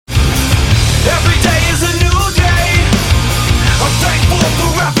Every day is a new day. I'm thankful for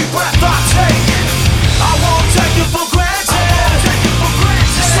every breath I take. I won't take it for granted.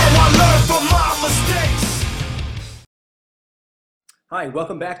 So I learn from my mistakes. Hi,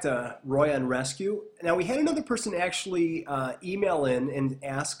 welcome back to Roy on Rescue. Now, we had another person actually email in and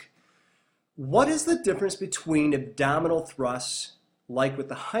ask, what is the difference between abdominal thrusts, like with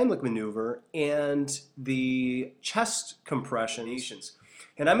the Heimlich maneuver, and the chest compressions?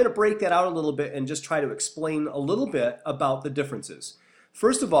 And I'm going to break that out a little bit and just try to explain a little bit about the differences.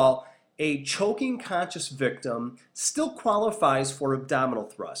 First of all, a choking conscious victim still qualifies for abdominal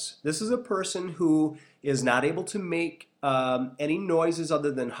thrusts. This is a person who is not able to make any noises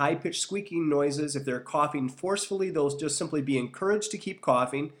other than high-pitched squeaking noises. If they're coughing forcefully, they'll just simply be encouraged to keep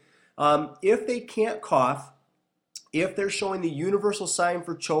coughing. If they can't cough, if they're showing the universal sign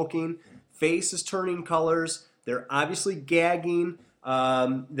for choking, face is turning colors, they're obviously gagging,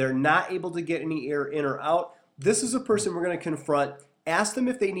 they're not able to get any air in or out, this is a person we're going to confront, ask them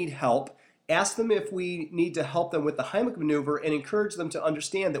if they need help, ask them if we need to help them with the Heimlich maneuver, and encourage them to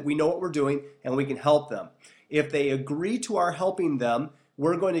understand that we know what we're doing and we can help them. If they agree to our helping them,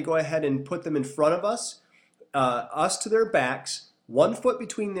 we're going to go ahead and put them in front of us to their backs, 1 foot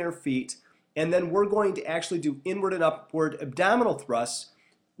between their feet, and then we're going to actually do inward and upward abdominal thrusts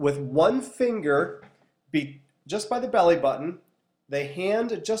with one finger just by the belly button, the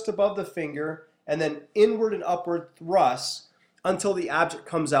hand just above the finger, and then inward and upward thrusts until the object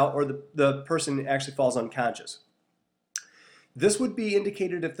comes out or the person actually falls unconscious. This would be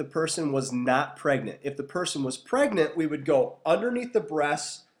indicated if the person was not pregnant. If the person was pregnant, we would go underneath the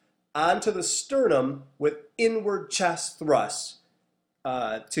breasts onto the sternum with inward chest thrusts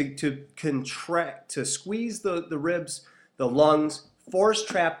to contract, to squeeze the ribs, the lungs, force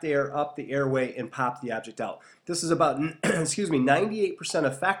trapped air up the airway and pop the object out. This is about 98%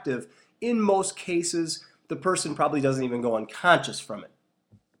 effective. In most cases, the person probably doesn't even go unconscious from it.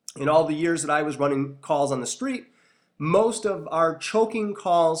 In all the years that I was running calls on the street, most of our choking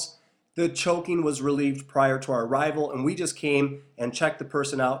calls, the choking was relieved prior to our arrival, and we just came and checked the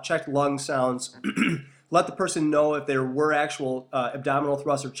person out, checked lung sounds, let the person know if there were actual abdominal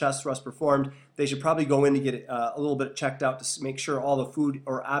thrusts or chest thrusts performed. They should probably go in to get a little bit checked out to make sure all the food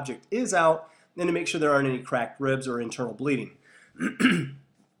or object is out, and to make sure there aren't any cracked ribs or internal bleeding.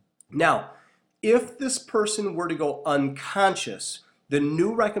 Now, if this person were to go unconscious, the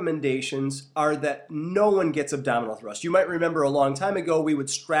new recommendations are that no one gets abdominal thrust. You might remember a long time ago we would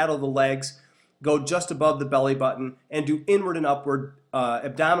straddle the legs, go just above the belly button, and do inward and upward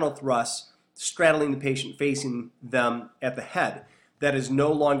abdominal thrusts, straddling the patient facing them at the head. That is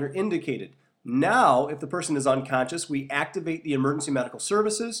no longer indicated. Now, if the person is unconscious, we activate the emergency medical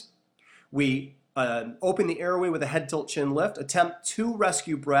services. We open the airway with a head tilt chin lift, attempt 2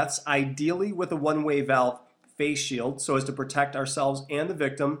 rescue breaths, ideally with a one-way valve face shield so as to protect ourselves and the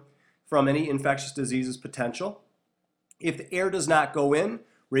victim from any infectious diseases potential. If the air does not go in,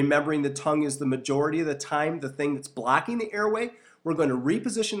 remembering the tongue is the majority of the time the thing that's blocking the airway, we're going to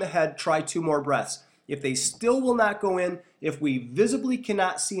reposition the head, try 2 more breaths. If they still will not go in, if we visibly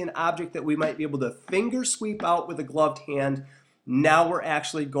cannot see an object that we might be able to finger sweep out with a gloved hand, now we're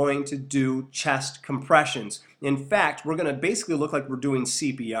actually going to do chest compressions. In fact, we're going to basically look like we're doing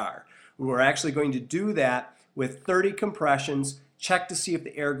CPR. We're actually going to do that with 30 compressions, check to see if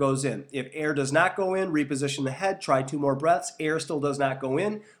the air goes in. If air does not go in, reposition the head, try 2 more breaths. Air still does not go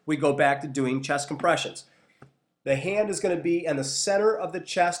in, we go back to doing chest compressions. The hand is going to be in the center of the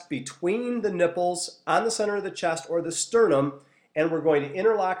chest, between the nipples, on the center of the chest or the sternum, and we're going to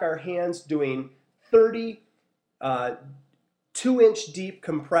interlock our hands doing 30 2-inch deep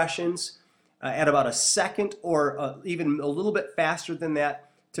compressions at about a second or even a little bit faster than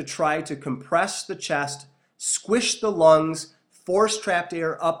that to try to compress the chest, squish the lungs, force trapped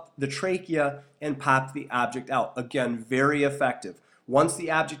air up the trachea, and pop the object out. Again, very effective. Once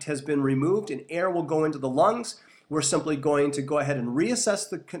the object has been removed and air will go into the lungs, we're simply going to go ahead and reassess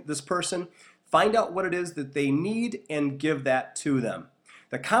this person, find out what it is that they need, and give that to them.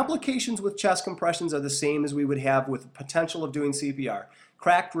 The complications with chest compressions are the same as we would have with the potential of doing CPR.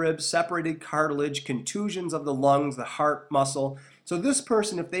 Cracked ribs, separated cartilage, contusions of the lungs, the heart muscle. So this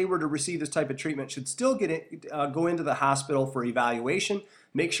person, if they were to receive this type of treatment, should still go into the hospital for evaluation,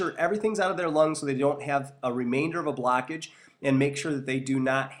 make sure everything's out of their lungs so they don't have a remainder of a blockage, and make sure that they do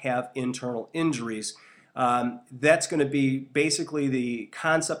not have internal injuries. That's going to be basically the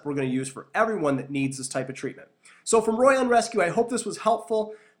concept we're going to use for everyone that needs this type of treatment. So from Roy on Rescue, I hope this was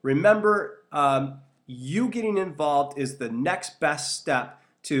helpful. Remember, you getting involved is the next best step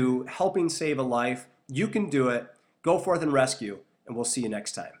to helping save a life. You can do it. Go forth and rescue, and we'll see you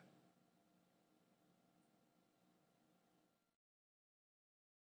next time.